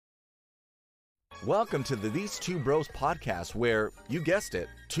Welcome to the These Two Bros podcast where, you guessed it,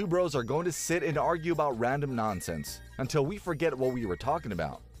 two bros are going to sit and argue about random nonsense until we forget what we were talking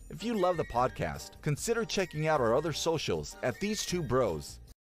about. If you love the podcast, consider checking out our other socials at These Two Bros.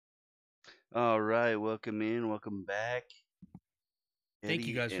 All right, welcome in, welcome back. Thank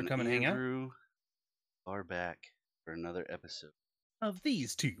you guys for and coming to hang out. Andrew are back for another episode. Of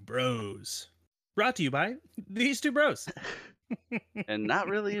These Two Bros. Brought to you by These Two Bros. And not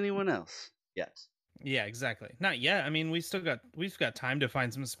really anyone else yet. Yeah, exactly. Not yet. I mean, we've got time to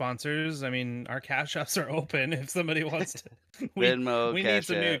find some sponsors. I mean, our cash apps are open if somebody wants to. Venmo, we need Cash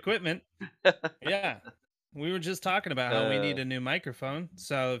some new App. equipment. Yeah. We were just talking about how we need a new microphone.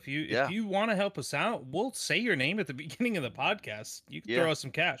 So if you want to help us out, we'll say your name at the beginning of the podcast. You can throw us some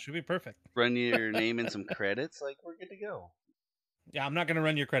cash. It'll be perfect. Run your name and some credits, like we're good to go. Yeah, I'm not gonna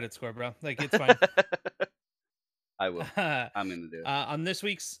run your credit score, bro. Like, it's fine. I will. I'm gonna do it. On this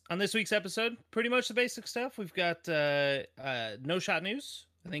week's episode, pretty much the basic stuff. We've got no shot news.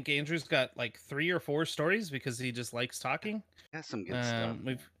 I think Andrew's got like 3 or 4 stories because he just likes talking. Got some good stuff.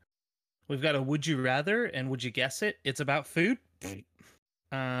 We've got a would you rather and would you guess it? It's about food. We've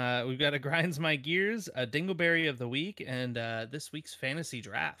got a grinds my gears, a dingleberry of the week, and this week's fantasy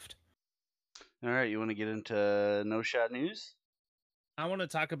draft. All right, you want to get into no shot news? I want to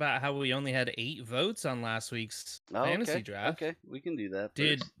talk about how we only had 8 votes on last week's fantasy draft. Okay, we can do that.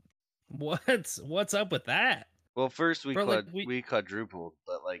 Dude, what's up with that? Well, first we Bro, we quadrupled,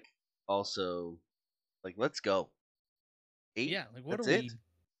 but like also like let's go. 8. Yeah, like what That's are it?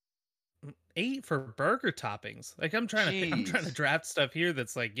 we? 8 for burger toppings. Like I'm trying to draft stuff here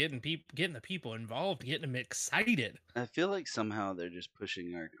that's like getting the people involved, getting them excited. I feel like somehow they're just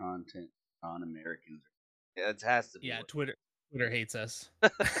pushing our content on Americans. Yeah, it has to be. Yeah, Twitter hates us.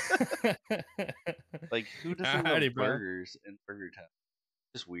 Like who doesn't love burgers and burger time?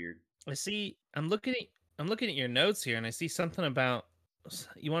 Just weird. I'm looking at your notes here and I see something about,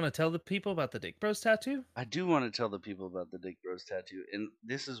 you want to tell the people about the Dick Bros tattoo? I do want to tell the people about the Dick Bros tattoo, and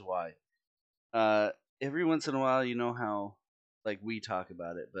this is why. Every once in a while, you know how like we talk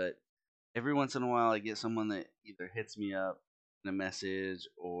about it, but every once in a while I get someone that either hits me up in a message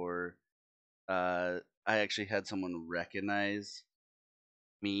or I actually had someone recognize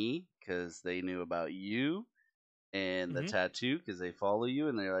me because they knew about you and the tattoo because they follow you,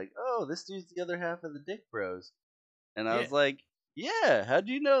 and they're like, "Oh, this dude's the other half of the Dick Bros," and I was like, "Yeah, how'd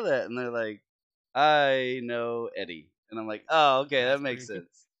you know that?" And they're like, "I know Eddie," and I'm like, "Oh, okay, that makes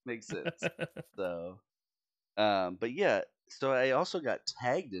sense. Makes sense." So, but yeah, so I also got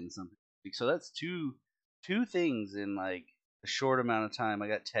tagged in something, so that's two things in like a short amount of time. I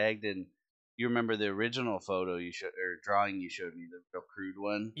got tagged in. You remember the original photo you showed or drawing you showed me, the real crude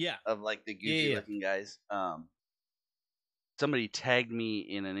one? Yeah. Of like the goofy looking guys. Somebody tagged me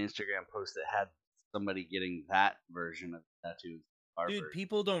in an Instagram post that had somebody getting that version of the tattoo. Dude,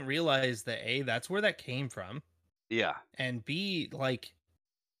 people don't realize that A, that's where that came from. Yeah. And B, like,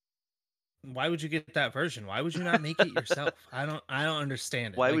 why would you get that version? Why would you not make it yourself? I don't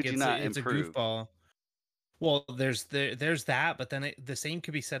understand it. Why like, would you not it's improve? a goofball. Well, there's that, but then the same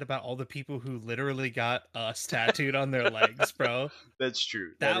could be said about all the people who literally got us tattooed on their legs, bro. That's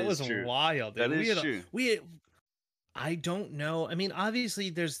true. That was wild. Dude. That is true. I don't know. I mean, obviously,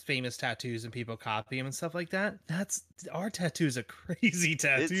 there's famous tattoos and people copy them and stuff like that. Our tattoo is a crazy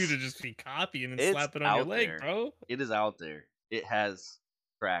tattoo to just be copying and slap it on your leg, bro. It is out there. It has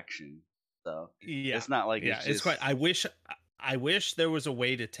traction, so yeah, it's not like it's quite. I wish there was a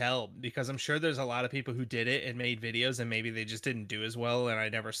way to tell, because I'm sure there's a lot of people who did it and made videos and maybe they just didn't do as well and I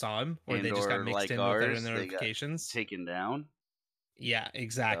never saw them, or they just got mixed in with their notifications. Taken down. Yeah,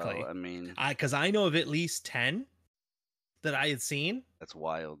 exactly. So, I mean, because I know of at least 10 that I had seen. That's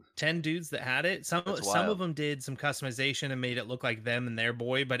wild. 10 dudes that had it. Some of them did some customization and made it look like them and their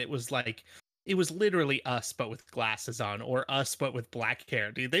boy, but it was literally us but with glasses on, or us but with black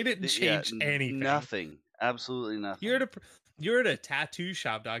hair, dude. They didn't change anything. Nothing. Absolutely nothing. You're at a tattoo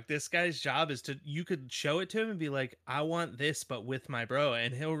shop, dog. This guy's job is you could show it to him and be like, I want this, but with my bro,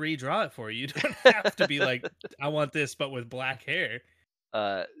 and he'll redraw it for you. You don't have to be like, I want this, but with black hair.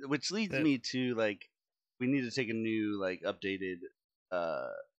 Which leads me to like, we need to take a new like updated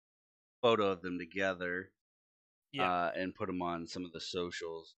photo of them together, and put them on some of the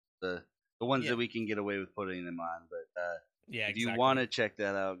socials, the ones that we can get away with putting them on. But if you want to check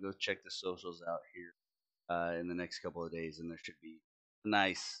that out, go check the socials out here. In the next couple of days, and there should be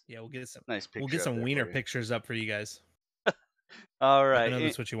nice. Yeah, we'll get some nice pictures. We'll get some wiener pictures up for you guys. All right, I know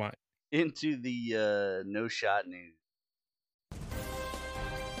that's what you want. Into the no shot news.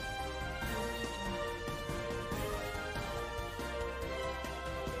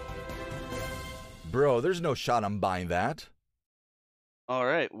 Bro, there's no shot I'm buying that. All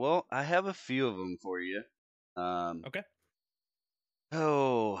right. Well, I have a few of them for you. Okay.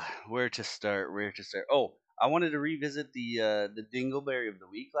 Oh, where to start? Where to start? Oh, I wanted to revisit the Dingleberry of the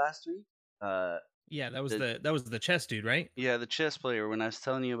week last week. Yeah, that was the chess dude, right? Yeah, the chess player. When I was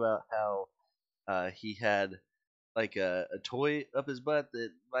telling you about how he had like a toy up his butt that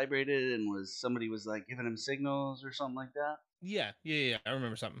vibrated and somebody was like giving him signals or something like that. Yeah. I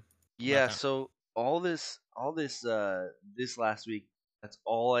remember something. Yeah. So this last week, that's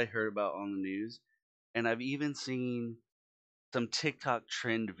all I heard about on the news, and I've even seen some TikTok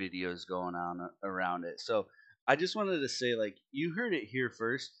trend videos going on around it. So I just wanted to say, like, you heard it here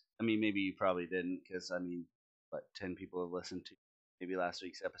first. I mean, maybe you probably didn't, because I mean, 10 people have listened to maybe last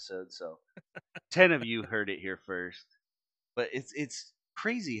week's episode, so 10 of you heard it here first. But it's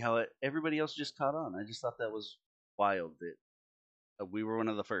crazy how everybody else just caught on. I just thought that was wild that we were one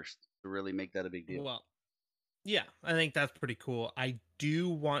of the first to really make that a big deal. Well, yeah, I think that's pretty cool. I do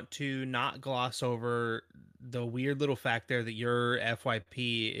want to not gloss over the weird little fact there that your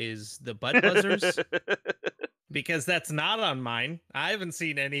FYP is the butt buzzers. Because that's not on mine. I haven't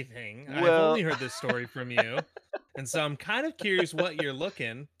seen anything. I've only heard this story from you. And so I'm kind of curious what you're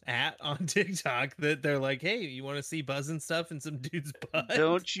looking at on TikTok that they're like, hey, you want to see buzzing stuff in some dude's butt?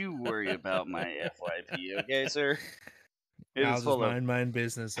 Don't you worry about my FYP, okay, sir? I'll just mind my own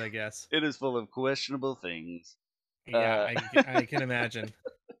business, I guess. It is full of questionable things. Yeah, I can imagine.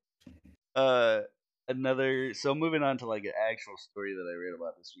 So moving on to like an actual story that I read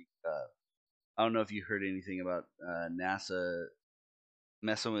about this week. I don't know if you heard anything about NASA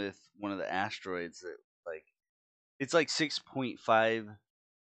messing with one of the asteroids that it's like 6.5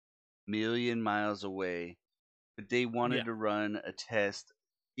 million miles away, but they wanted to run a test,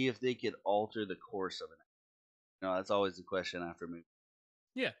 see if they could alter the course of it. You know, that's always the question after movie.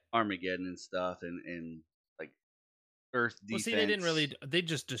 Yeah, Armageddon and stuff, and like Earth defense. Well, see, they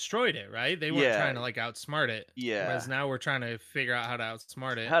just destroyed it, right? They weren't trying to like outsmart it. Yeah. Whereas now we're trying to figure out how to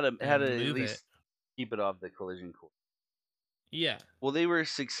outsmart it. How to at least keep it off the collision course. Yeah. Well, they were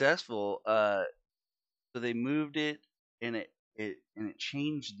successful. So they moved it, and it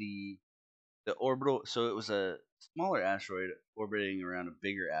changed the orbital. So it was a smaller asteroid orbiting around a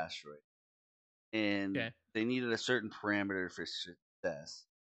bigger asteroid, and they needed a certain parameter for success,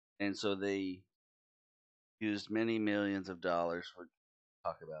 and so they used many millions of dollars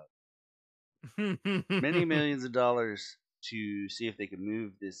many millions of dollars to see if they could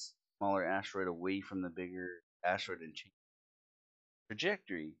move this smaller asteroid away from the bigger asteroid and change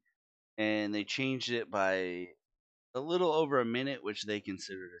trajectory. And they changed it by a little over a minute, which they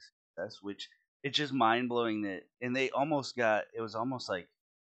considered a success, which it's just mind blowing that, and they almost got, it was almost like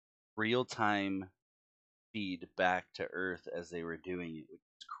real time feed back to Earth as they were doing it, which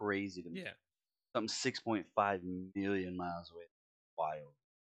is crazy to me. Yeah. Something 6.5 million miles away. Wild.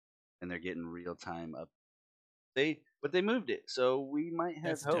 And they're getting real time up. But they moved it, so we might have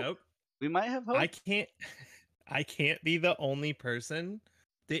That's hope. Dope. We might have hope. I can't be the only person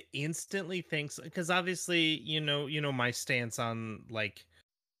that instantly thinks, because obviously you know my stance on like,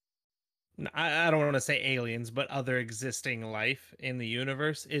 I don't want to say aliens, but other existing life in the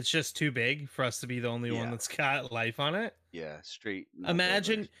universe. It's just too big for us to be the only one that's got life on it. Yeah, straight.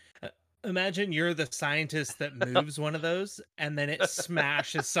 Imagine you're the scientist that moves one of those, and then it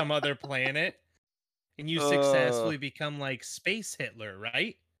smashes some other planet, and you successfully become like Space Hitler,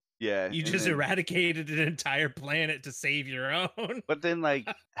 right? Yeah. You just eradicated an entire planet to save your own. But then,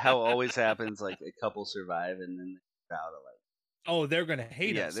 like, how always happens, like, a couple survive, and then they vow to, like, oh, they're gonna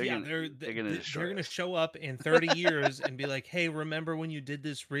hate us. They're gonna show up in 30 years and be like, "Hey, remember when you did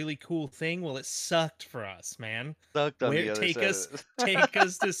this really cool thing? Well, it sucked for us, man. Sucked on the other side. Take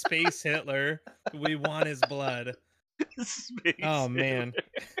us to Space Hitler. We want his blood." Oh man,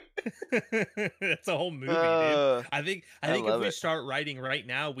 that's a whole movie, dude. I think if we start writing right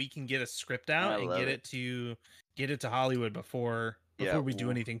now, we can get a script out and get it to Hollywood before we do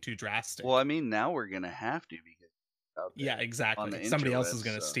anything too drastic. Well, I mean, now we're gonna have to, because yeah, exactly. Somebody else is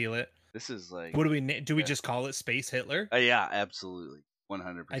gonna steal it. This is like, what do we just call it Space Hitler? Yeah, absolutely,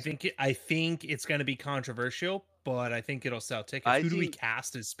 100%. I think it's gonna be controversial, but I think it'll sell tickets. Who do we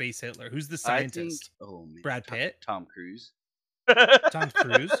cast as Space Hitler? Who's the scientist? Brad Pitt, Tom Cruise. Tom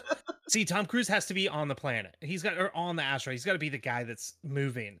Cruise. See, Tom Cruise has to be on the planet. Or on the asteroid. He's got to be the guy that's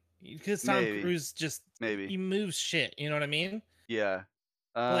moving, because Tom Cruise just he moves shit. You know what I mean? Yeah.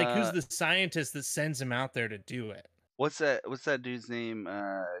 Like, who's the scientist that sends him out there to do it? What's that dude's name?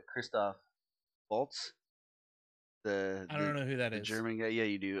 Christoph Waltz. I don't know who that is. German guy. Yeah,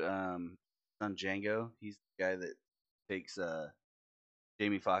 you do. On Django, he's the guy that takes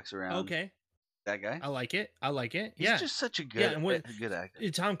Jamie Foxx around. Okay. That guy? I like it. He's just such a good, a good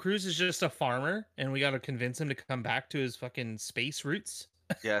actor. Tom Cruise is just a farmer, and we got to convince him to come back to his fucking space roots.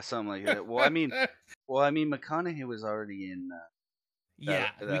 Yeah, something like that. Well, I mean, McConaughey was already in. We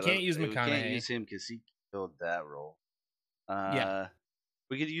can't use McConaughey. We can't use him because he killed that role. Yeah.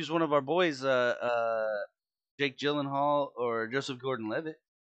 We could use one of our boys, Jake Gyllenhaal or Joseph Gordon-Levitt.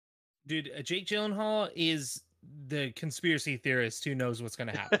 Dude, Jake Gyllenhaal is the conspiracy theorist who knows what's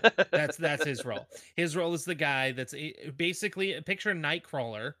going to happen. That's his role. His role is the guy that's basically picture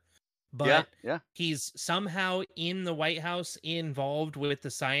Nightcrawler, but he's somehow in the White House involved with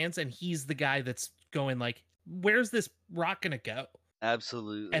the science, and he's the guy that's going like, where's this rock going to go?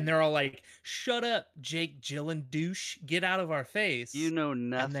 Absolutely. And they're all like, shut up, Jake Gyllen douche, get out of our face. You know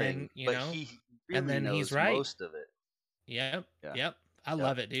nothing. And then, he really knows he's right. most of it. Yep. I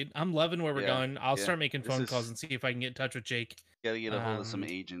love it, dude. I'm loving where we're going. I'll start making phone calls and see if I can get in touch with Jake. Gotta get a hold of some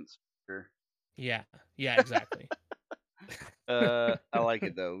agents. Sure. Yeah, exactly. I like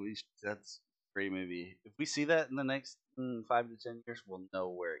it though. That's a great movie. If we see that in the next 5 to 10 years, we'll know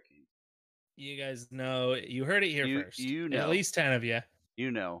where it came. You guys know. You heard it here first. You know. At least 10 of you.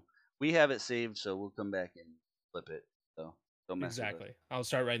 You know. We have it saved, so we'll come back and flip it. So don't mess with it. Exactly. I'll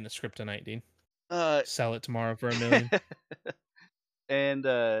start writing the script tonight, Dean. Sell it tomorrow for $1 million. And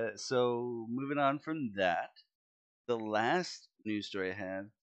so moving on from that, the last news story I had,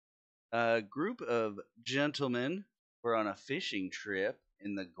 a group of gentlemen were on a fishing trip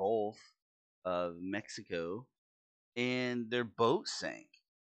in the Gulf of Mexico, and their boat sank.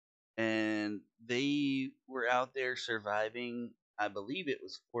 And they were out there surviving, I believe it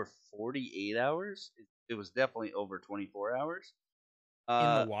was for 48 hours. It was definitely over 24 hours. In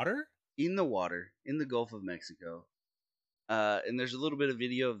the water? In the water, in the Gulf of Mexico. And there's a little bit of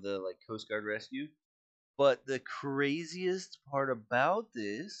video of the Coast Guard rescue. But the craziest part about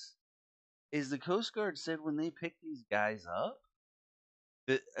this is the Coast Guard said when they picked these guys up,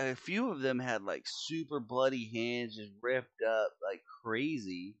 that a few of them had super bloody hands, just ripped up like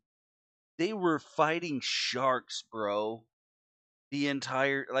crazy. They were fighting sharks, bro. The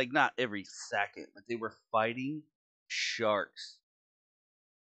entire, not every second, but they were fighting sharks.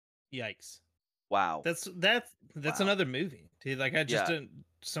 Yikes. Wow. That's another movie, dude. I just didn't,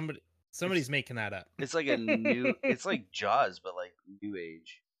 somebody's making that up. It's like a new, it's like Jaws, but new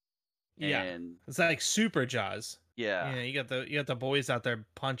age. Yeah. And it's like Super Jaws. Yeah. Yeah, you got the boys out there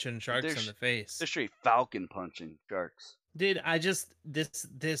punching sharks in the face. They're straight falcon punching sharks. Dude, I just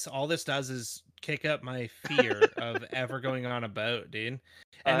all this does is kick up my fear of ever going on a boat, dude.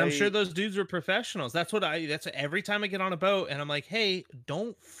 And I'm sure those dudes were professionals. That's every time I get on a boat and I'm like, hey,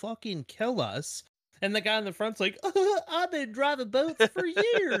 don't fucking kill us. And the guy in the front's like, I've been driving boats for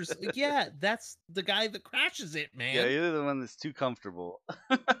years. Yeah, that's the guy that crashes it, man. Yeah, you're the one that's too comfortable.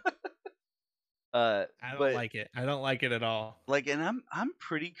 I don't like it. I don't like it at all. And I'm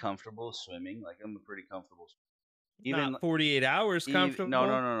pretty comfortable swimming. I'm a pretty comfortable swimmer. Even not 48 hours comfortable.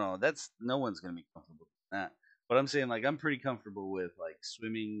 No. That's no one's gonna be comfortable with that. But I'm saying I'm pretty comfortable with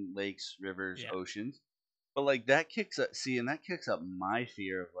swimming lakes, rivers, oceans. But that kicks up. And that kicks up my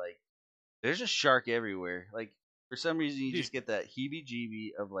fear of there's a shark everywhere. For some reason you just get that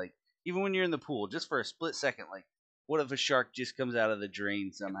heebie-jeebie of even when you're in the pool, just for a split second, what if a shark just comes out of the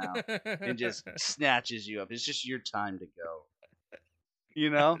drain somehow and just snatches you up? It's just your time to go. You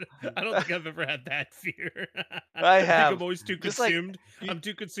know? I don't think I've ever had that fear. I have. I'm always too consumed. I'm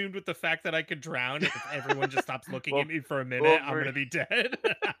too consumed with the fact that I could drown. If everyone just stops looking at me for a minute, I'm going to be dead.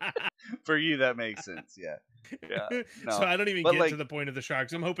 For you, that makes sense. Yeah. No. So I don't even get to the point of the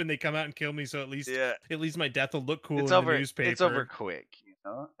sharks. I'm hoping they come out and kill me, so at least my death will look cool in the newspaper. It's over quick.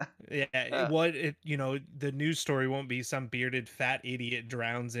 The news story won't be some bearded fat idiot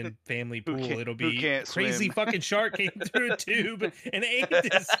drowns in family pool. It'll be crazy swim. Fucking shark came through a tube and ate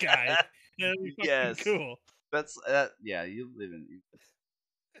this guy. Yes, cool. That's you live in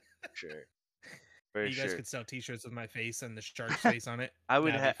sure. You guys could sell T-shirts with my face and the shark's face on it. I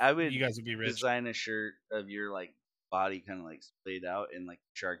would. You guys would be rich. Design a shirt of your body kind of splayed out and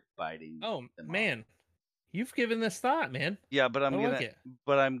shark biting. Oh man. You've given this thought, man. Yeah, but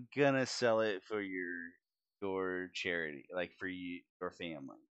I'm gonna sell it for your charity, for your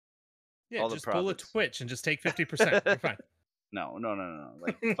family. Yeah, just pull a Twitch and just take 50%. You're fine. No.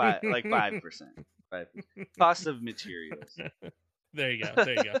 5%. Cost of materials. There you go.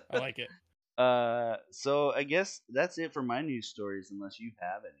 I like it. So I guess that's it for my news stories, unless you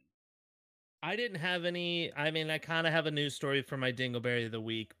have any. I didn't have any. I mean, I kind of have a news story for my Dingleberry of the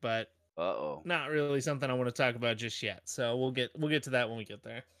week, but not really something I want to talk about just yet. So we'll get to that when we get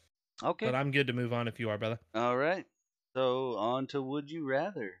there. Okay. But I'm good to move on if you are, brother. All right. So on to Would You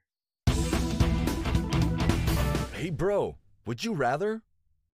Rather. Hey, bro, would you rather?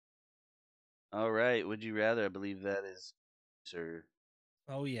 All right, would you rather? I believe that is, sir.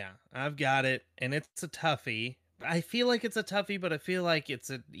 Oh yeah, I've got it, and it's a toughie. I feel like it's a toughie, but I feel like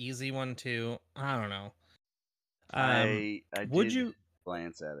it's an easy one too. I don't know. I Would did you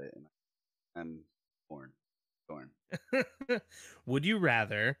glance at it, and I'm torn. would you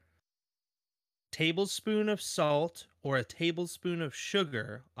rather tablespoon of salt or a tablespoon of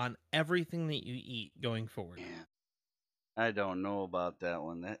sugar on everything that you eat going forward? Man, I don't know about that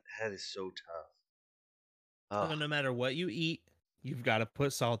one. That is so tough. So Oh, no matter what you eat, you've got to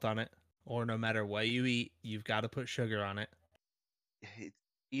put salt on it, or no matter what you eat, you've got to put sugar on it.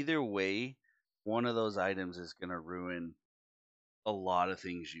 either way, one of those items is gonna ruin a lot of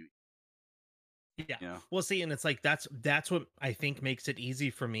things you. Yeah. You know? Well, see, and it's like that's what I think makes it easy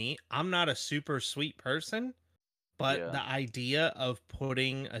for me. I'm not a super sweet person, but Yeah. the idea of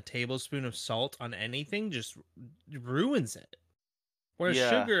putting a tablespoon of salt on anything just ruins it. Whereas Yeah.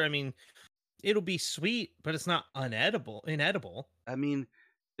 sugar, I mean, it'll be sweet, but it's not inedible. I mean,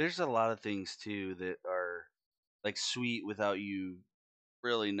 there's a lot of things too that are like sweet without you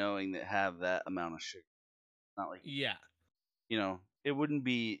really knowing that have that amount of sugar. Not like, Yeah. it wouldn't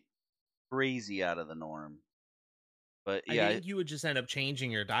be crazy out of the norm. But I yeah, think you would just end up changing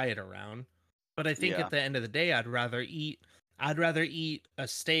your diet around. But I think yeah. at the end of the day, I'd rather eat a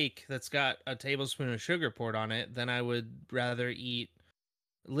steak that's got a tablespoon of sugar poured on it than I would rather eat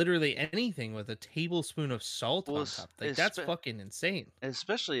literally anything with a tablespoon of salt Well, on top. Like that's fucking insane.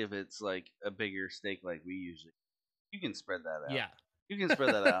 especially if it's like a bigger steak like we usually. You can spread that out. Yeah. You can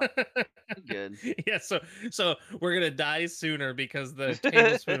spread that out. Good. Yeah, so we're gonna die sooner because the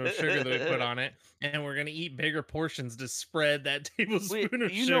tablespoon of sugar that we put on it, and we're gonna eat bigger portions to spread that tablespoon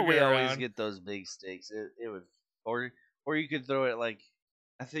of sugar we always around. get those big steaks. It would, or you could throw it like,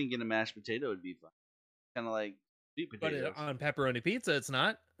 I think in a mashed potato would be fun, kind of like sweet But potatoes. on pepperoni pizza, it's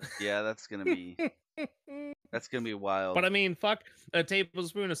not. Yeah, that's gonna be wild. But I mean, fuck, a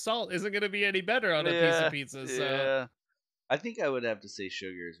tablespoon of salt isn't gonna be any better on a piece of pizza. So Yeah, I think I would have to say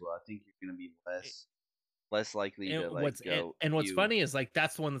sugar as well. I think you're gonna be less likely to like go. And what's funny is like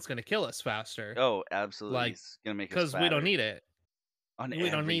that's the one that's gonna kill us faster. Oh, absolutely! Like, it's gonna make us because we don't need it. We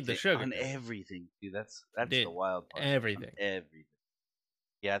don't need the sugar on everything, dude. That's Dude, the wild part. Everything. On everything.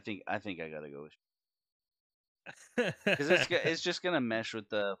 Yeah, I think I gotta go with because it's just gonna mesh with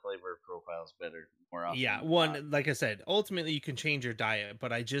the flavor profiles better more often. Yeah, like I said, ultimately you can change your diet,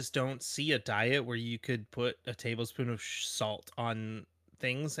 but I just don't see a diet where you could put a tablespoon of salt on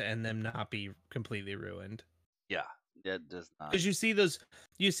things and them not be completely ruined. Yeah, that does not. Because you see those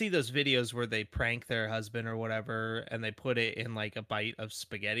videos where they prank their husband or whatever, and they put it in like a bite of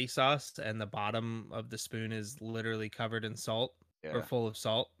spaghetti sauce, and the bottom of the spoon is literally covered in salt or full of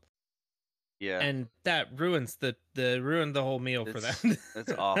salt. Yeah, and that ruins ruined the whole meal for them.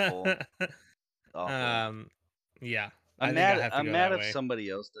 It's awful. Awful. Yeah. I'm mad if somebody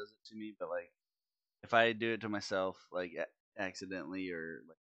else does it to me, but like if I do it to myself, like accidentally, or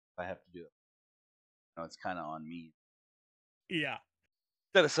like if I have to do it, it's kind of on me. Yeah.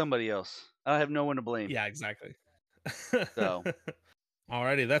 Instead of somebody else, I have no one to blame. Yeah, exactly. So,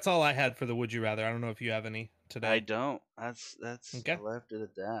 alrighty, that's all I had for the would you rather. I don't know if you have any today. I don't. That's okay. I left it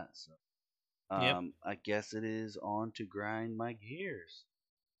at that. So, I guess it is on to grind my gears.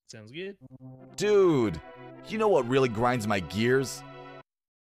 Sounds good. Dude, you know what really grinds my gears?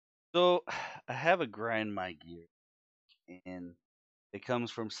 So, I have a grind my gear, and it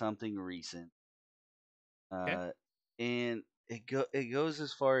comes from something recent. Okay. And it goes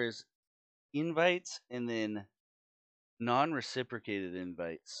as far as invites and then non-reciprocated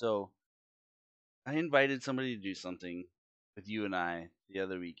invites. So, I invited somebody to do something with you and I the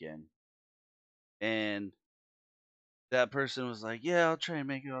other weekend, and that person was like, "Yeah, I'll try and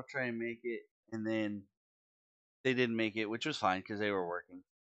make it," and then they didn't make it, which was fine because they were working.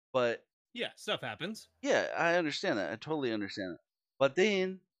 But yeah, stuff happens. Yeah, I understand that. I totally understand that. But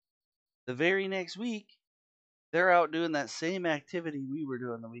then the very next week, they're out doing that same activity we were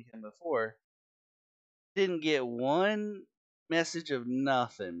doing the weekend before. Didn't get one message of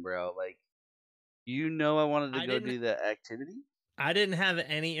nothing, bro. Like, I wanted to go do that activity. I didn't have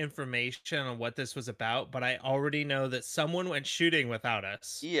any information on what this was about, but I already know that someone went shooting without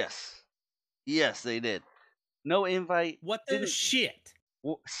us. Yes. Yes, they did. No invite. What the shit?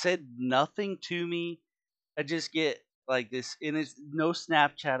 Said nothing to me. I just get like this, and it's no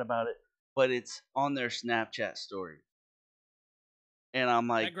Snapchat about it, but it's on their Snapchat story. And I'm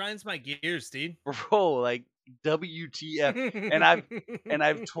like, that grinds my gears, dude. Bro, like WTF? and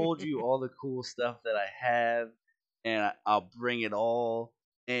I've told you all the cool stuff that I have, and I'll bring it all,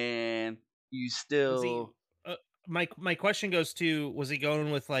 and you still. my question goes to, was he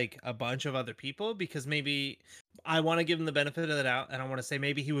going with like a bunch of other people? Because maybe I want to give him the benefit of the doubt, and I want to say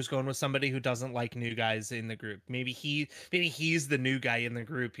maybe he was going with somebody who doesn't like new guys in the group. Maybe he's the new guy in the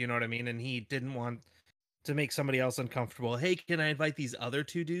group, you know what I mean? And he didn't want to make somebody else uncomfortable. Hey, can I invite these other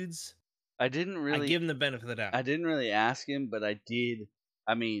two dudes? I didn't really I give him the benefit of the doubt. I didn't really ask him, but I did.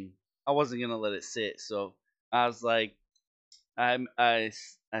 I mean, I wasn't gonna let it sit, so I was like, I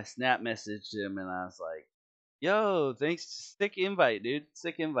snap messaged him, and I was like, "Yo, thanks, sick invite, dude,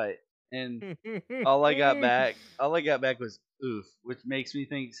 sick invite." And all I got back was oof, which makes me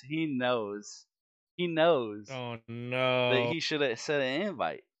think he knows Oh that no. he should have sent an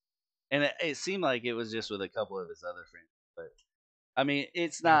invite, and it seemed like it was just with a couple of his other friends. But I mean,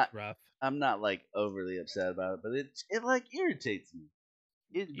 it's not. That's rough. I'm not like overly upset about it, but it like irritates me.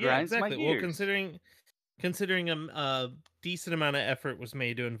 It Yeah, grinds exactly. my Well, gears. considering a decent amount of effort was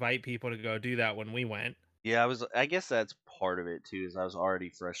made to invite people to go do that when we went. Yeah, I guess that's part of it too. Is I was already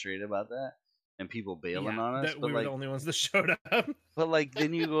frustrated about that and people bailing Yeah, on us, that but we were the like, only ones that showed up.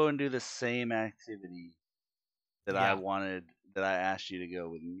 then you go and do the same activity that I Yeah, wanted, that I asked you to go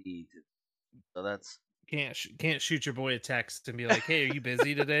with me to. So that's can't shoot your boy a text and be like, "Hey, are you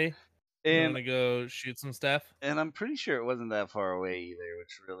busy today? You want and to go shoot some stuff?" I'm pretty sure it wasn't that far away either,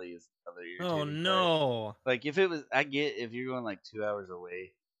 which really is another Oh irritating part. no. Like if it was, I get if you're going like 2 hours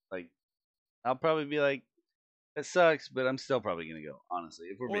away, like I'll probably be like, it sucks, but I'm still probably gonna go. Honestly,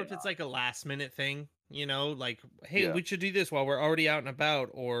 if we're Or being if it's honest. like a last minute thing, like, "Hey, Yeah, we should do this while we're already out and about,"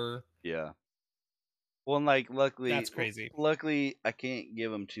 or yeah. Well, and like that's crazy. luckily I can't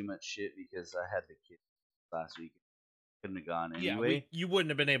give them too much shit because I had the kid last week. Couldn't have gone Yeah, anyway. you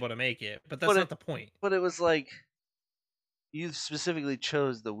wouldn't have been able to make it, but that's But not the point. it was like you specifically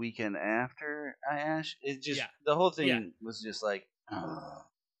chose the weekend after I asked. It just Yeah. the whole Yeah. thing was just like.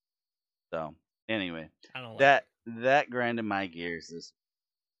 So anyway, I don't like that it. that grinded my gears. This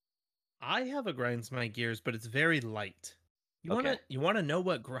I have a grinds my gears, but it's very light. okay, You wanna know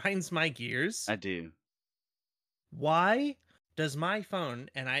what grinds my gears? I do. Why does my phone,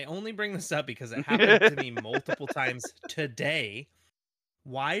 and I only bring this up because it happened to me multiple times today,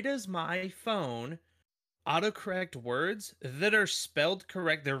 why does my phone autocorrect words that are spelled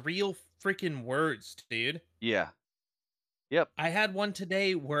correct? They're real freaking words, dude. Yeah. Yep. I had one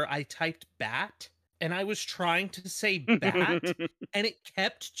today where I typed bat and I was trying to say bat and it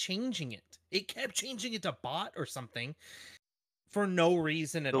kept changing it. It kept changing it to bot or something for no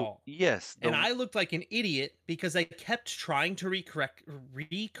reason at all. Yes. And I looked like an idiot because I kept trying to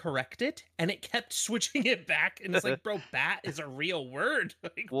recorrect it and it kept switching it back. And it's like, bro, bat is a real word.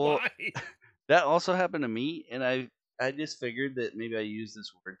 Like, Well, why? that also happened to me, and I just figured that maybe I used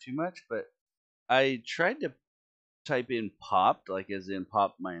this word too much, but I tried to type in popped, like as in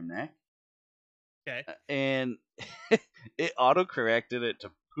popped my neck, Okay. and it auto corrected it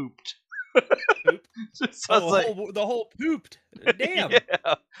to pooped. Poop. So I was like, The whole pooped. Damn.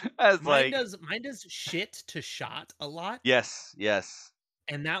 yeah. I was Mine like, does shit to shot a lot. yes, yes,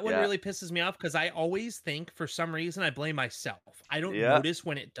 And that one yeah, really pisses me off because I always think for some reason I blame myself. I don't yeah. notice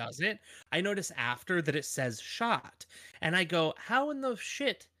when it does it. I notice after that it says shot. And I go, how in the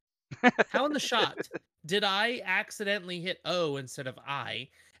shit? How in the shot did I accidentally hit O instead of I?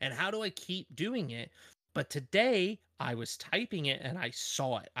 And how do I keep doing it? But today I was typing it and I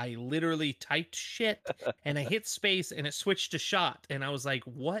saw it. I literally typed shit and I hit space and it switched to shot. And I was like,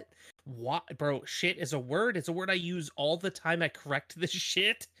 what? What? Bro, shit is a word. It's a word I use all the time. I correct this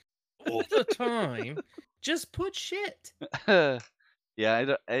shit all the time. Just put shit.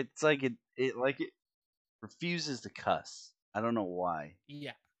 Yeah, it's like it refuses to cuss. I don't know why,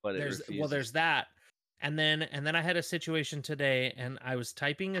 Yeah. but it refuses. There's that. And then I had a situation today and I was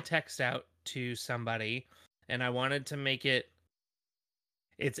typing a text out to somebody and I wanted to make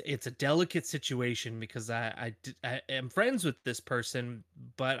it's a delicate situation because I am friends with this person,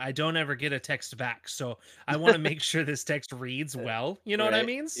 but I don't ever get a text back. So I want to make sure this text reads well. You know what I Right?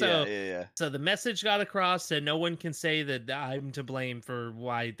 mean? Yeah, yeah. So the message got across and no one can say that I'm to blame for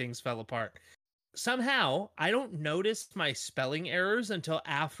why things fell apart. Somehow, I don't notice my spelling errors until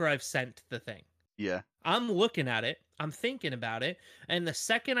after I've sent the thing. Yeah. I'm looking at it, I'm thinking about it, and the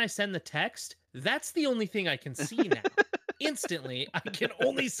second I send the text, that's the only thing I can see now. Instantly, I can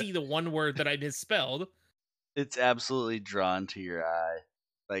only see the one word that I misspelled. It's absolutely drawn to your eye.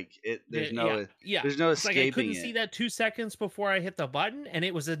 Like there's no It's like I escaping couldn't it. see that 2 seconds before I hit the button, and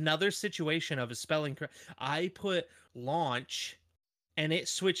it was another situation of a spelling. I put launch, and it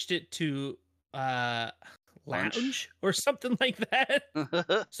switched it to lounge or something like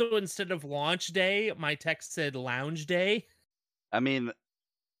that. So instead of launch day, my text said lounge day. I mean,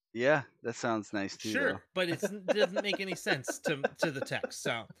 Yeah, that sounds nice too. Sure, though. but it doesn't make any sense to the text.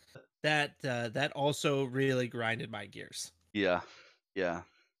 So that also really grinded my gears. Yeah, yeah,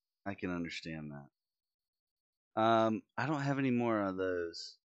 I can understand that. I don't have any more of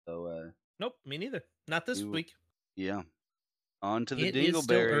those. So Nope, me neither. Not this week. Yeah. On to the It is still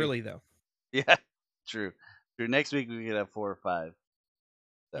Dingleberry. early though. Yeah, true. True. Next week we could have 4 or 5.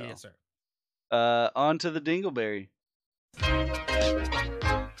 So. Yes, sir. On to the Dingleberry.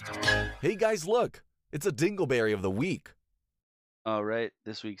 Hey guys, look! It's a Dingleberry of the week. All right,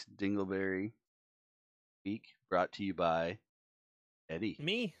 this week's Dingleberry week brought to you by Eddie.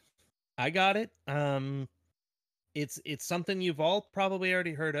 Me. I got it. It's something you've all probably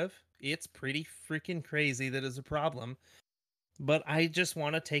already heard of. It's pretty freaking crazy that is a problem. But I just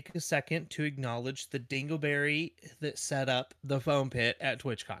want to take a second to acknowledge the Dingleberry that set up the foam pit at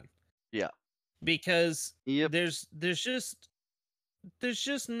TwitchCon. Yeah. Because there's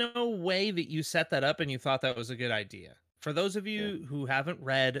just no way that you set that up and you thought that was a good idea. For those of you who haven't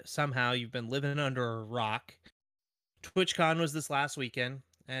read, somehow you've been living under a rock. TwitchCon was this last weekend,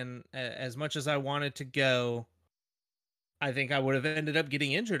 and as much as I wanted to go, I think I would have ended up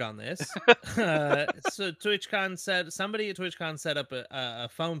getting injured on this. So somebody at TwitchCon set up a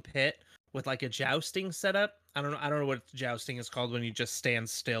foam pit with like a jousting setup. I don't know what jousting is called when you just stand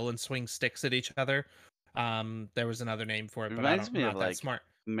still and swing sticks at each other. There was another name for it, but reminds me of like smart.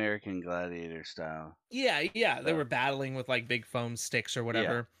 American Gladiator style. Yeah. They were battling with like big foam sticks or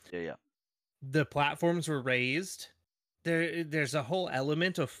whatever. Yeah. The platforms were raised. There's a whole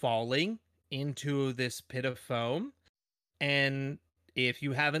element of falling into this pit of foam. And if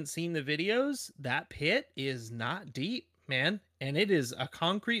you haven't seen the videos, that pit is not deep, man. And it is a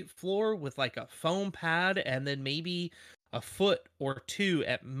concrete floor with like a foam pad and then maybe a foot or two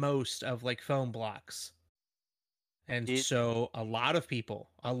at most of like foam blocks. And so a lot of people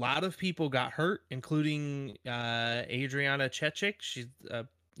got hurt, including Adriana Chechik. She's a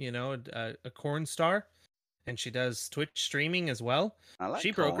Korn star, and she does Twitch streaming as well.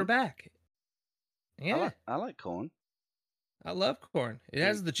 She broke her back. Yeah, I like Korn. I love Korn. It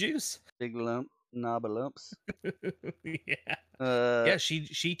has the juice. Big knob of lumps. Yeah.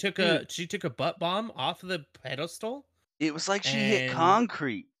 She took a butt bomb off of the pedestal. It was like she hit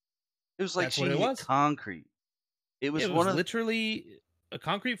concrete. It was like she hit concrete. It was literally a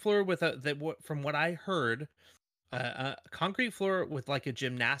concrete floor with from what I heard, a concrete floor with like a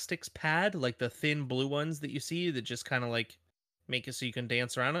gymnastics pad, like the thin blue ones that you see that just kind of like make it so you can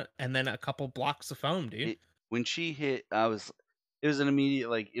dance around it, and then a couple blocks of foam, dude. When she hit, it was an immediate,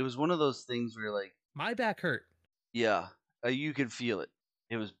 like, it was one of those things where like my back hurt. Yeah, you could feel it.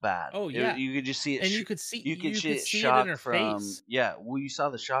 It was bad. Oh yeah, you could just see it, and you could see shock it in her from face. Yeah, well, you saw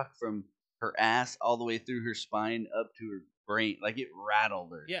the shock from her ass all the way through her spine up to her brain, like it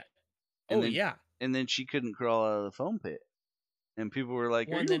rattled her. Yeah. And and then she couldn't crawl out of the foam pit, and people were like,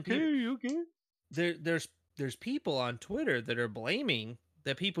 "Are you okay? Are you okay?" There's people on Twitter that are blaming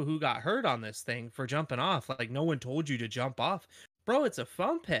the people who got hurt on this thing for jumping off. Like, no one told you to jump off, bro. It's a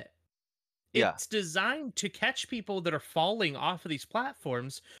foam pit. It's designed to catch people that are falling off of these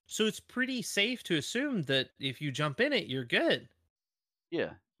platforms, so it's pretty safe to assume that if you jump in it, you're good.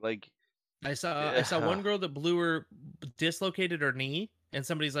 Yeah, like I saw one girl that dislocated her knee, and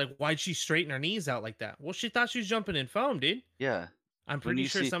somebody's like, "Why'd she straighten her knees out like that?" Well, she thought she was jumping in foam, dude. Yeah, I'm pretty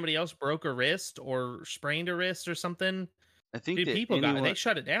sure somebody else broke a wrist or sprained a wrist or something. I think people got it. They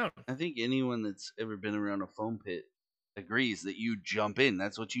shut it down. I think anyone that's ever been around a foam pit agrees that you jump in.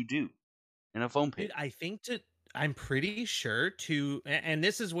 That's what you do. In a foam pit. Dude, I'm pretty sure and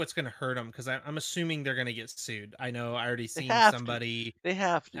this is what's going to hurt them, because I'm assuming they're going to get sued. I know I already seen somebody. They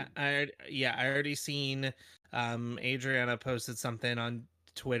have to. I already seen Adriana posted something on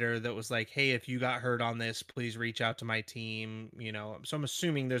Twitter that was like, "Hey, if you got hurt on this, please reach out to my team." So I'm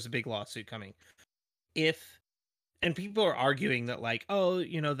assuming there's a big lawsuit coming. And people are arguing that like, oh,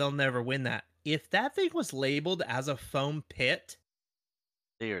 they'll never win that. If that thing was labeled as a foam pit,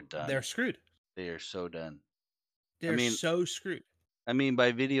 they are done. They're screwed. They are so done. They're so screwed. I mean,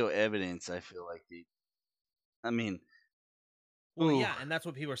 by video evidence, I feel like well, yeah, and that's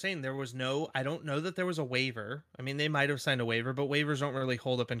what people are saying. I don't know that there was a waiver. I mean, they might have signed a waiver, but waivers don't really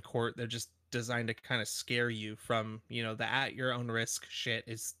hold up in court. They're just designed to kind of scare you from, the at your own risk shit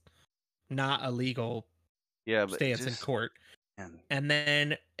is not a legal stance in court. And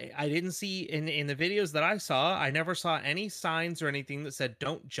then I didn't see in the videos that I saw, I never saw any signs or anything that said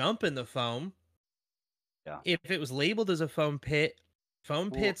don't jump in the foam. Yeah. If it was labeled as a foam pit,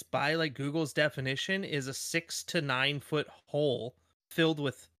 pits by like Google's definition is a 6 to 9 foot hole filled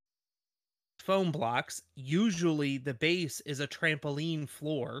with foam blocks, usually the base is a trampoline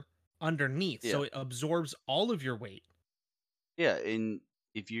floor underneath, so it absorbs all of your weight. Yeah, and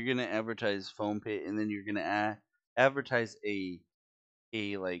if you're gonna advertise foam pit, and then you're gonna advertise a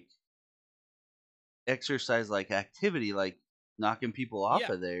like exercise like activity, like knocking people off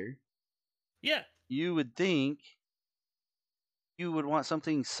of there, you would think you would want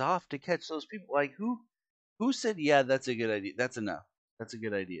something soft to catch those people. Like who said, yeah, that's a good idea? That's enough. That's a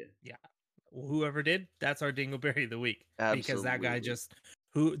good idea. Yeah. Whoever did, that's our Dingleberry of the week. Absolutely. Because that guy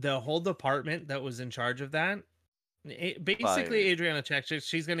the whole department that was in charge of that, basically Adriana Chechik,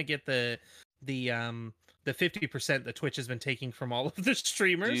 she's gonna get the 50% that Twitch has been taking from all of the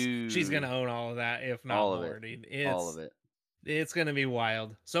streamers. Dude, she's gonna own all of that, if not all more. All of it. It's gonna be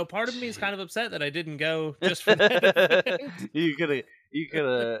wild. So part of me is kind of upset that I didn't go just for that. You could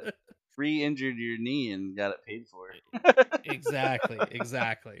have re-injured your knee and got it paid for. Exactly.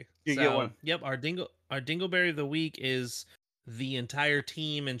 You get one. Yep, our Dingleberry of the week is the entire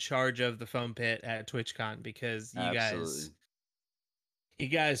team in charge of the foam pit at TwitchCon, because you guys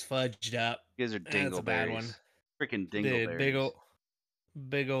fudged up. You guys are dingleberries. That's a bad one. Freaking dingleberries. Dude,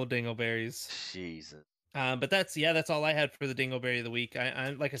 big old dingleberries. Jesus. But that's all I had for the Dingleberry of the week. I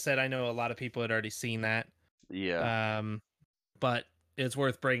like I said, I know a lot of people had already seen that. Yeah. But it's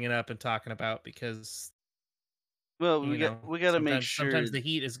worth bringing up and talking about, because we got to make sure sometimes the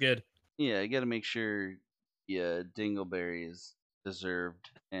heat is good. Yeah, you got to make sure Dingleberry is deserved,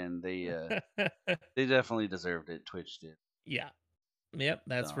 and they they definitely deserved it. Twitch did. Yeah. Yep,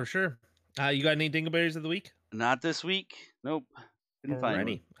 that's for sure. You got any Dingleberries of the week? Not this week. Nope. Couldn't find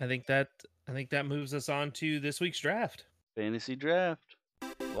one. I think that moves us on to this week's draft. Fantasy draft.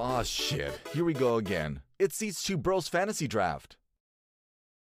 Aw, shit. Here we go again. It's these two bros fantasy draft.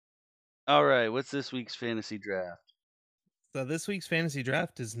 All right, what's this week's fantasy draft? So this week's fantasy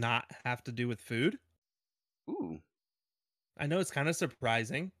draft does not have to do with food. Ooh. I know it's kind of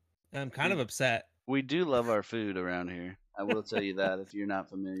surprising. I'm kind of upset. We do love our food around here. I will tell you that if you're not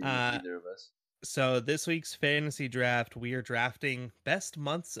familiar with either of us. So this week's fantasy draft, we are drafting best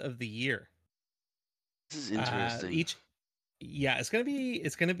months of the year. This is interesting.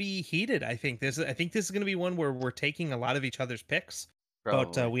 It's gonna be heated. I think this is gonna be one where we're taking a lot of each other's picks.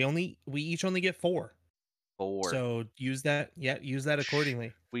 Probably. But we each only get 4. 4. So use that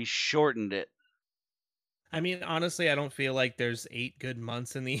accordingly. We shortened it. I mean, honestly, I don't feel like there's 8 good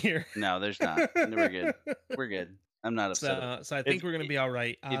months in the year. No, there's not. We're good. We're good. I'm not upset. So I think we're gonna be all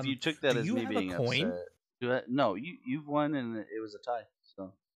right. If you took that as me being upset, no, you've won and it was a tie. So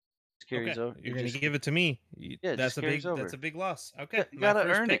it carries over. You're gonna give it to me. Yeah, that's a big loss. Okay, you gotta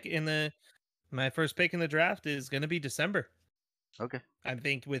earn it. My first pick in the draft is gonna be December. Okay. I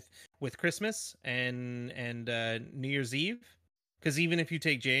think with Christmas and New Year's Eve, because even if you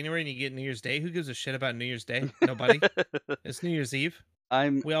take January and you get New Year's Day, who gives a shit about New Year's Day? Nobody. It's New Year's Eve.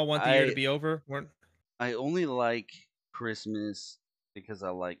 We all want the year to be over. I only like Christmas because I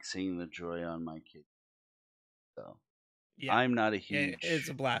like seeing the joy on my kids. So yeah, I'm not a huge. It's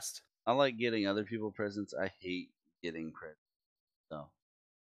a blast. I like getting other people presents. I hate getting presents. So.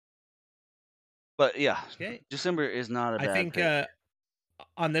 But yeah, December is not a bad. I think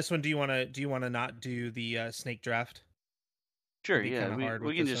on this one, do you want to not do the snake draft? Sure, yeah,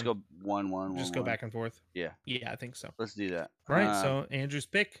 we can just go 1-1. Just go back and forth. Yeah, I think so. Let's do that. All right, so Andrew's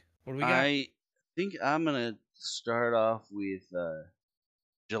pick. What do we got? I think I'm gonna start off with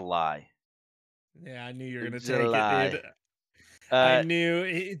July. Yeah, I knew you were gonna take it, dude. I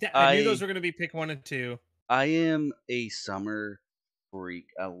knew those were gonna be pick 1 and 2. I am a summer freak.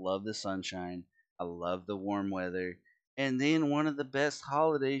 I love the sunshine. I love the warm weather, and then one of the best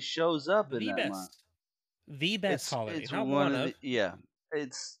holidays shows up in that month. The best holiday, not one of.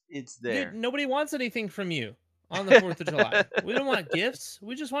 It's there. Dude, nobody wants anything from you on the 4th of July. We don't want gifts.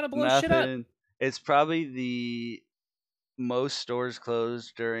 We just want to blow shit up. It's probably the most stores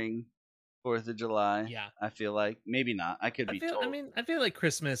closed during 4th of July. Yeah, I feel like maybe not. I could be told. I mean, I feel like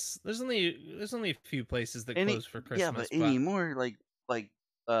Christmas. There's only a few places that close for Christmas. Yeah, but anymore, like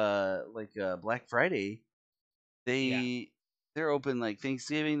Black Friday, they're open. Like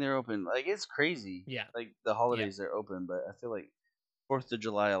Thanksgiving, they're open. Like it's crazy. Yeah, like the holidays they're open, but I feel like 4th of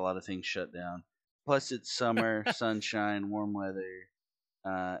July, a lot of things shut down. Plus, it's summer, sunshine, warm weather,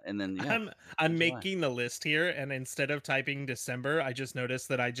 and then I'm making the list here, and instead of typing December, I just noticed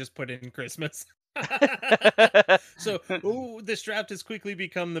that I just put in Christmas. So, this draft has quickly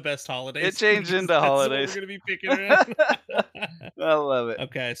become the best holidays. It changed into holidays. We're gonna be picking around. I love it.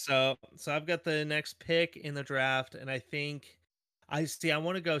 Okay, so I've got the next pick in the draft, and I think I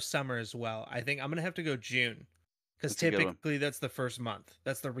want to go summer as well. I think I'm gonna have to go June, Because typically that's the first month.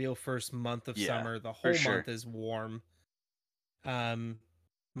 That's the real first month of summer. The whole month is warm. My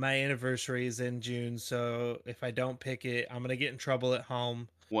anniversary is in June, so if I don't pick it, I'm gonna get in trouble at home.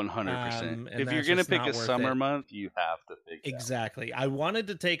 100%. If you're gonna pick a summer month, you have to pick exactly. I wanted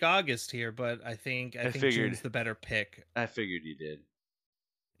to take August here, but I think June's the better pick. I figured you did.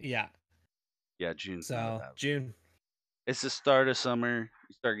 Yeah. Yeah, June. So June. It's the start of summer.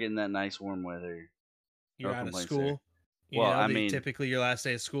 You start getting that nice warm weather. You're out of school. I mean, typically your last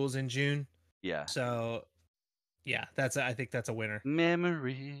day of school is in June. Yeah. So, yeah, I think that's a winner.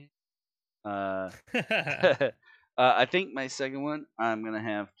 Memory. I think my second one, I'm gonna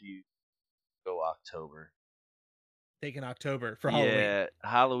have to go October. Taking October for Halloween. Yeah,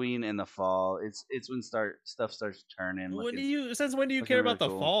 Halloween in the fall. It's when stuff starts turning. Since when do you care about the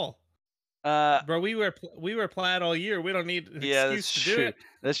fall? Bro, we were plaid all year. We don't need an excuse to do it.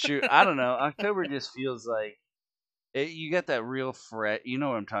 That's true. I don't know. October just feels like you got that real fresh. You know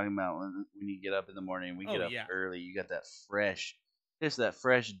what I'm talking about when you get up in the morning. We get up early. You got that fresh, just that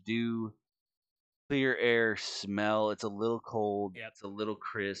fresh dew, clear air smell. It's a little cold. Yep. It's a little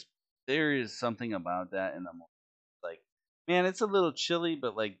crisp. There is something about that in the morning. Like, man, it's a little chilly,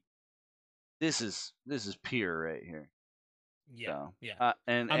 but like, this is pure right here. Yeah, so, yeah.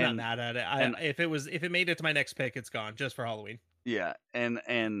 And I'm not mad at it. If it made it to my next pick, it's gone just for Halloween. Yeah, and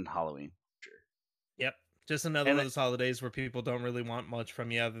Halloween, sure. Yep, just another one of those holidays where people don't really want much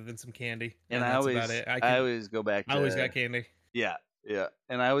from you other than some candy. And that's about it. I always go back. I always got candy. Yeah,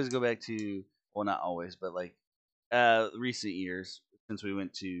 and I always go back to, well, not always, but like recent years since we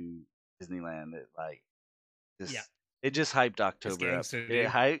went to Disneyland. It just hyped October up. It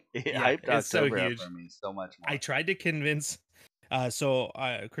hyped October up for me so much more. I tried to convince.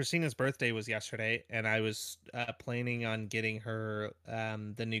 Christina's birthday was yesterday, and I was planning on getting her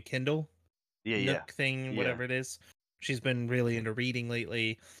the new Kindle Nook thing, whatever it is. She's been really into reading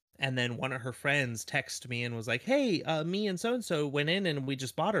lately. And then one of her friends texted me and was like, "Hey, me and so went in and we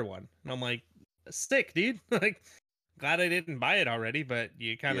just bought her one." And I'm like, "Sick, dude!" Like, glad I didn't buy it already, but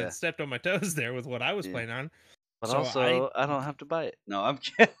you kind of stepped on my toes there with what I was planning on. But so also, I don't have to buy it. No, I'm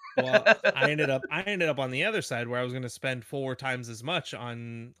kidding. Well, I ended up on the other side where I was going to spend 4 times as much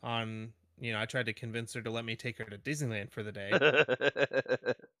on. I tried to convince her to let me take her to Disneyland for the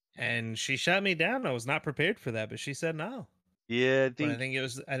day, and she shut me down. I was not prepared for that, but she said no. Yeah, I think it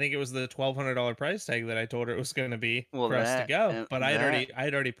was the $1,200 price tag that I told her it was going to be for us to go. But I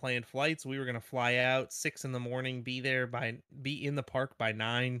had already planned flights. We were going to fly out 6 a.m, be in the park by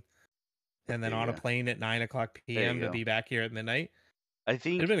 9. And then on a plane at 9:00 p.m. to be back here at midnight. I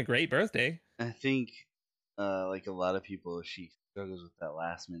think it'd been a great birthday. I think, like a lot of people, she struggles with that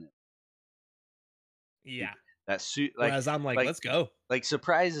last minute. Yeah, that suit. Like, whereas I'm like, let's go. Like,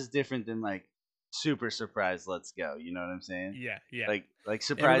 surprise is different than like super surprise. Let's go. You know what I'm saying? Yeah. Like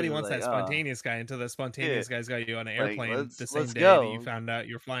surprise. Everybody wants that spontaneous guy until the spontaneous guy's got you on an airplane the same day that you found out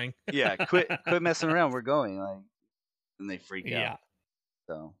you're flying. Yeah, quit messing around. We're going. Like, and they freak out. Yeah.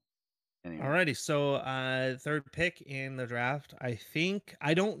 So. Anyway. Alrighty, so third pick in the draft. I think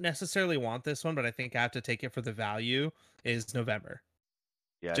I don't necessarily want this one, but I think I have to take it for the value. Is November?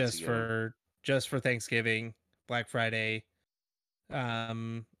 Yeah, just for Thanksgiving, Black Friday.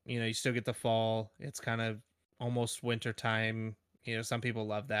 You still get the fall. It's kind of almost winter time. Some people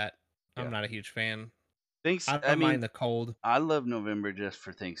love that. I'm not a huge fan. I don't mind the cold. I love November just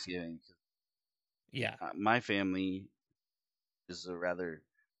for Thanksgiving. Yeah, my family is a rather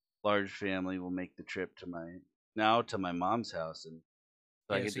large family. Will make the trip to my mom's house, and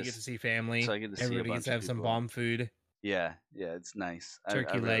so you get to see family. So I get to everybody gets to have some bomb food. Yeah, it's nice.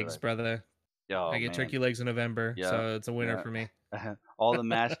 Turkey legs, brother. Oh, I get turkey legs in November, so it's a winner for me. All the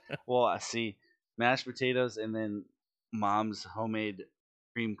mashed. Well, I see mashed potatoes, and then mom's homemade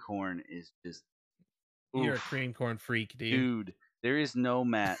cream corn is just. You're a cream corn freak, dude. There is no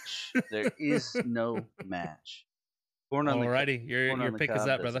match. There is no match. Alrighty, your pick is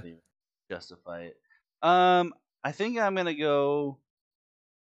up, brother. Justify it. I think I'm gonna go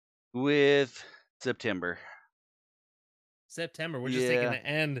with September. We're just taking the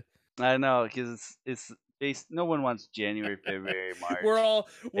end. I know, because it's no one wants January, February, March. we're all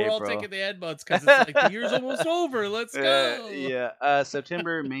taking the end months because it's like the year's almost over. Let's go. Yeah.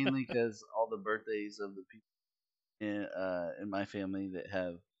 September mainly because all the birthdays of the people in my family that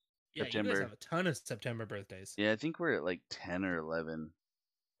have. Yeah, September. You guys have a ton of September birthdays. Yeah, I think we're at like 10 or 11,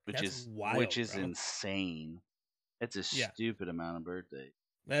 which is wild, insane. It's a stupid amount of birthdays.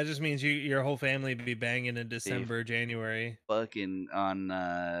 That just means your whole family be banging in December, January. Fucking on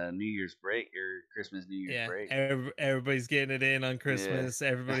New Year's break or Christmas, New Year's break. Everybody's getting it in on Christmas. Yeah.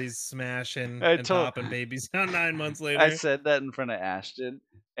 Everybody's smashing and popping babies now 9 months later. I said that in front of Ashton,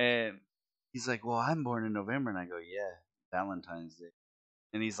 and he's like, "Well, I'm born in November," and I go, "Yeah, Valentine's Day."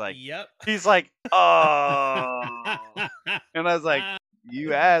 And he's like, "Yep." He's like, "Oh," and I was like,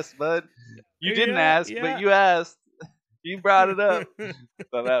 "You asked, bud. You didn't ask, but you asked. You brought it up."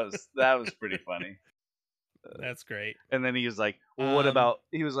 So that was pretty funny. That's great. And then he was like, "Well, what about?"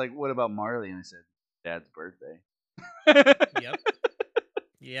 He was like, "What about Marley?" And I said, "Dad's birthday."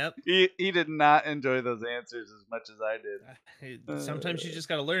 Yep. He did not enjoy those answers as much as I did. Sometimes you just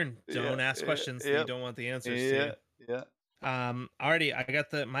got to learn. Don't ask questions that you don't want the answers to. Yeah. Already, I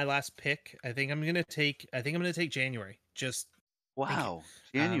got my last pick. I think I'm gonna take January. Just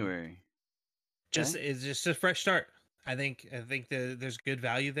January. It's just a fresh start. I think there's good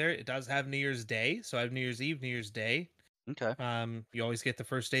value there. It does have New Year's Day, so I have New Year's Eve, New Year's Day. Okay. You always get the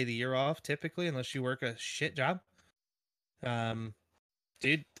first day of the year off typically, unless you work a shit job.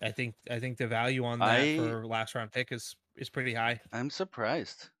 Dude, I think the value on that for last round pick is pretty high. I'm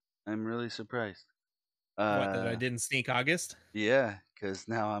surprised. I'm really surprised. That I didn't sneak August? Yeah, because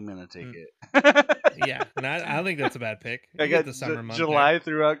now I'm gonna take it. Yeah, I don't think that's a bad pick. I got the summer month July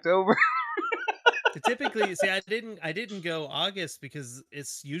through October. Typically, see, I didn't go August because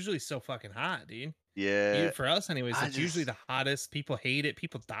it's usually so fucking hot, dude. Yeah. For us, anyways, it's usually the hottest. People hate it.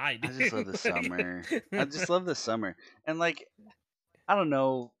 People die. Dude. I just love the summer. I just love the summer. And like, I don't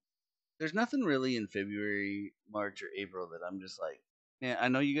know. There's nothing really in February, March, or April that I'm just like, yeah. I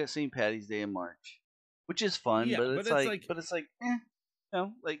know you got St. Patty's Day in March, which is fun, but it's like,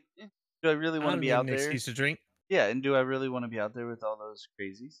 do I really want to be out there? Excuse to drink. Yeah, and do I really want to be out there with all those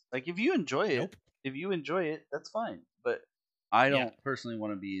crazies? Like, if you enjoy it, that's fine. But I don't personally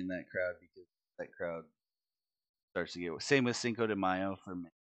want to be in that crowd because that crowd starts to get. Same with Cinco de Mayo for me.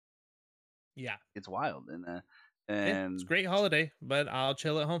 Yeah, it's wild, and it's a great holiday, but I'll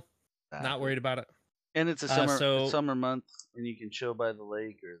chill at home. Not worried about it. And it's a summer month, and you can chill by the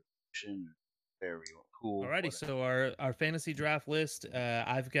lake or the ocean, wherever you want. Cool. Alrighty, so our fantasy draft list,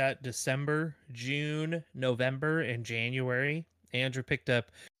 I've got December, June, November, and January. Andrew picked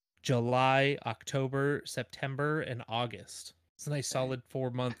up July, October, September, and August. It's a nice solid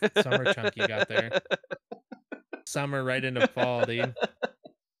 4-month summer chunk you got there. Summer right into fall, dude.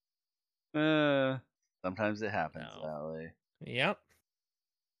 Sometimes it happens that way. Yep.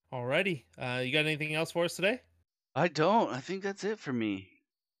 Alrighty. You got anything else for us today? I don't. I think that's it for me.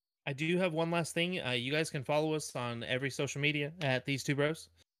 I do have one last thing. You guys can follow us on every social media at These Two Bros.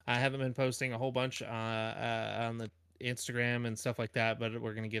 I haven't been posting a whole bunch on the Instagram and stuff like that, but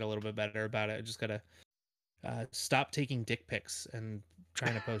we're going to get a little bit better about it. I just got to stop taking dick pics and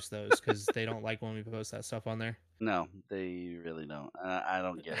trying to post those because they don't like when we post that stuff on there. No, they really don't. I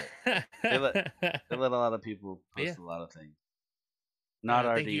don't get it. They let a lot of people post a lot of things. Not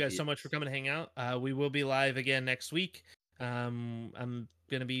our Thank you guys so much for coming to hang out. We will be live again next week. I'm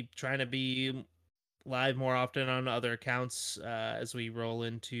going to be trying to be live more often on other accounts as we roll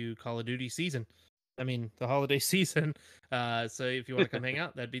into Call of Duty season. I mean, the holiday season. So if you want to come hang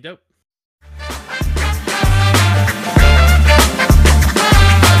out, that'd be dope.